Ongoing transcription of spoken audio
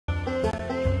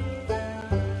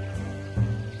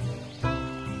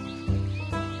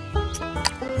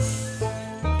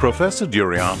Professor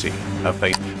Duriati, a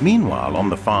fate. Meanwhile,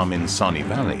 on the farm in Sunny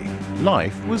Valley,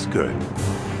 life was good.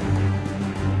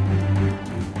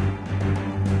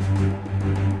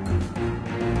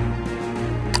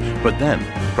 But then,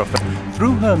 Professor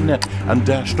threw her net and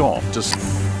dashed off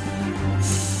to.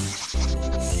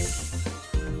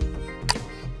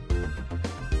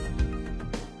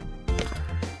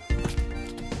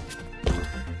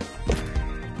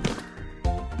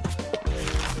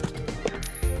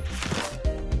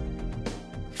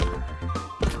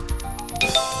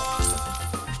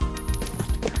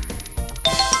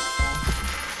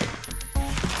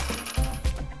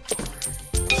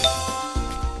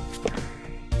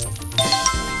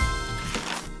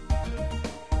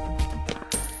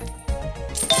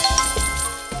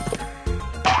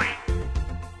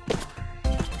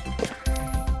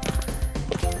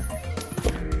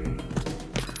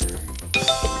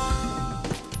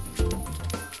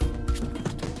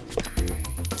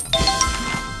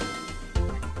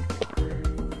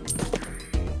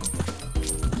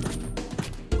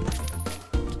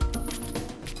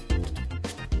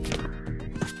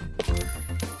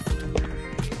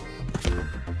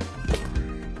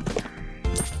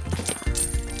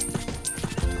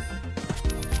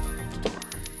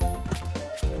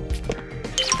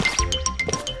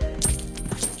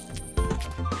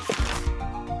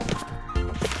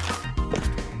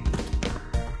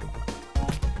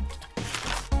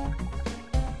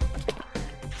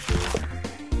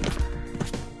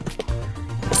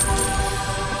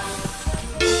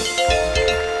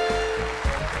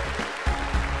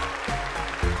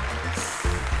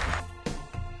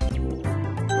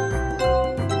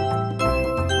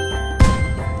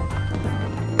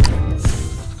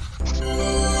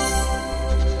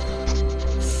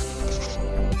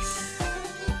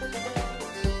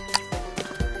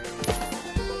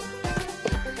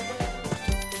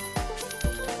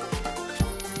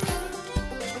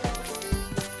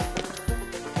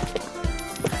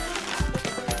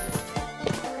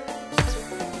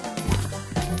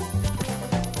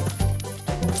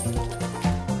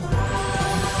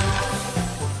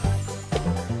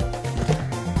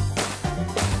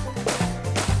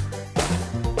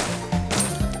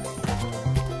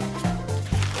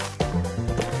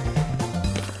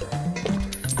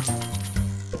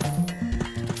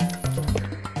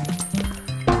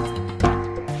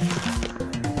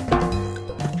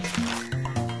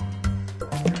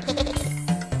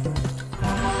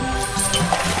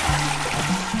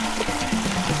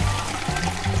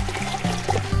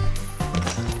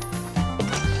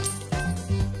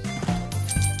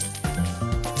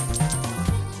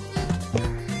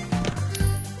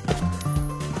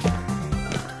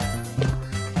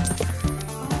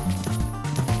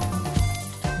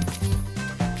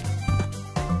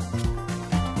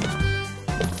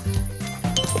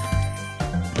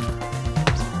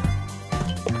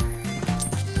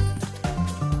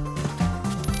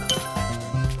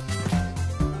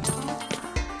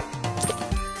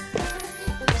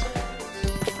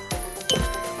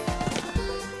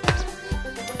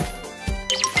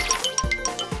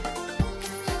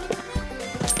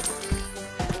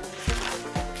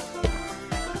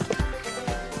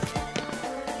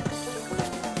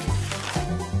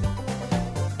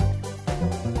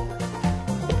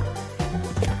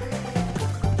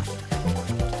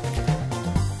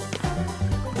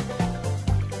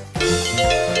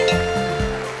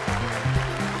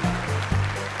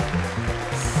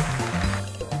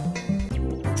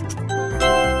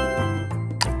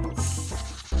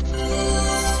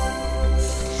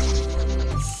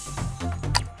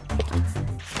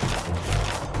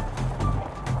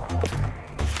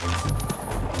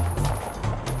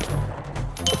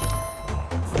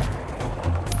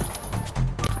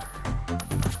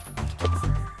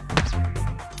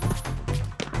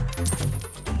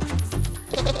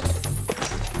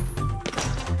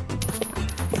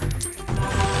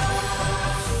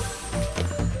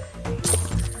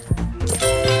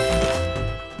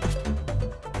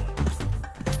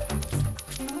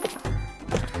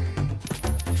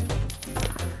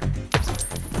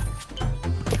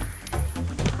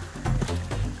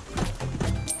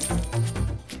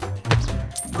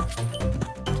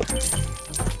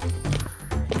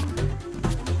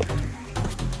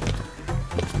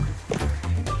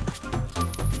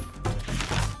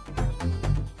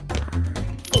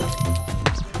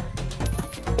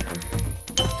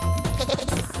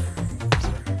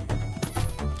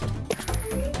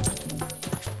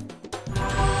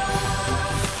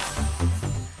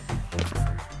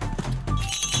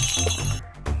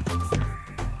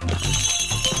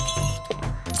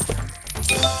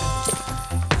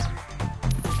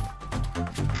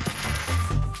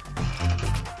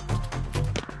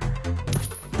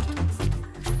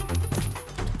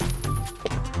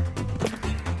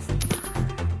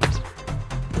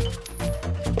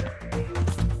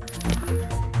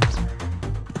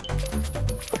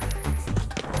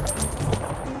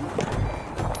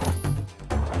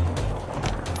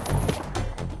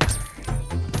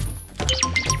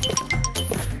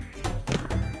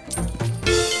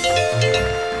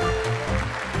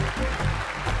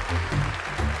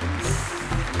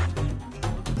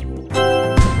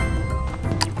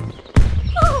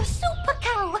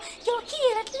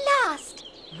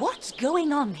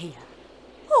 on here?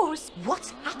 Or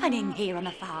what's happening here on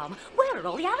the farm? Where are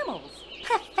all the animals?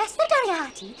 Professor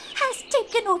Dariati has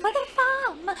taken over the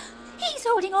farm. He's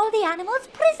holding all the animals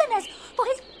prisoners for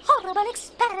his horrible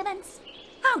experiments.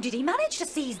 How did he manage to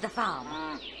seize the farm?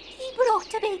 He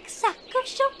brought a big sack of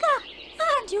sugar.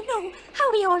 And you know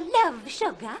how we all love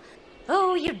sugar.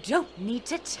 Oh, you don't need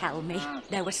to tell me.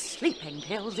 There were sleeping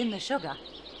pills in the sugar.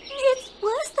 It's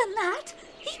worse than that.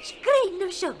 Each grain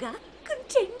of sugar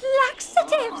contained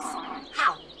laxatives.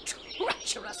 How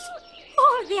treacherous!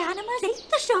 All the animals ate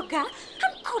the sugar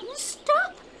and couldn't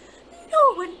stop.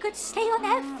 No one could stay on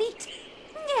their feet,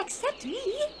 except me.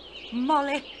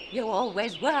 Molly, you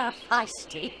always were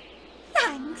feisty.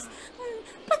 Thanks.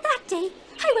 But that day,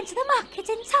 I went to the market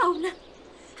in town.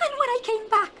 And when I came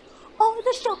back, all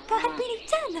the sugar had been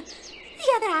eaten.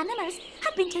 The other animals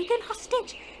had been taken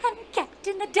hostage and kept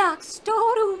in the dark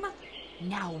storeroom.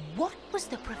 Now, what was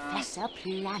the professor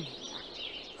planning?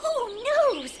 Who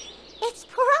knows? It's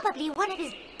probably one of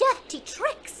his dirty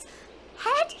tricks.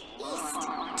 Head east,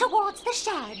 towards the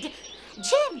shed.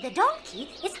 Jim the donkey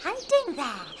is hiding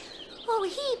there. Oh,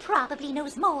 he probably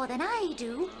knows more than I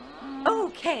do.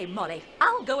 Okay, Molly,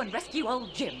 I'll go and rescue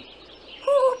old Jim.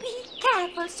 Oh, be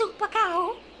careful,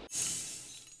 Supercow.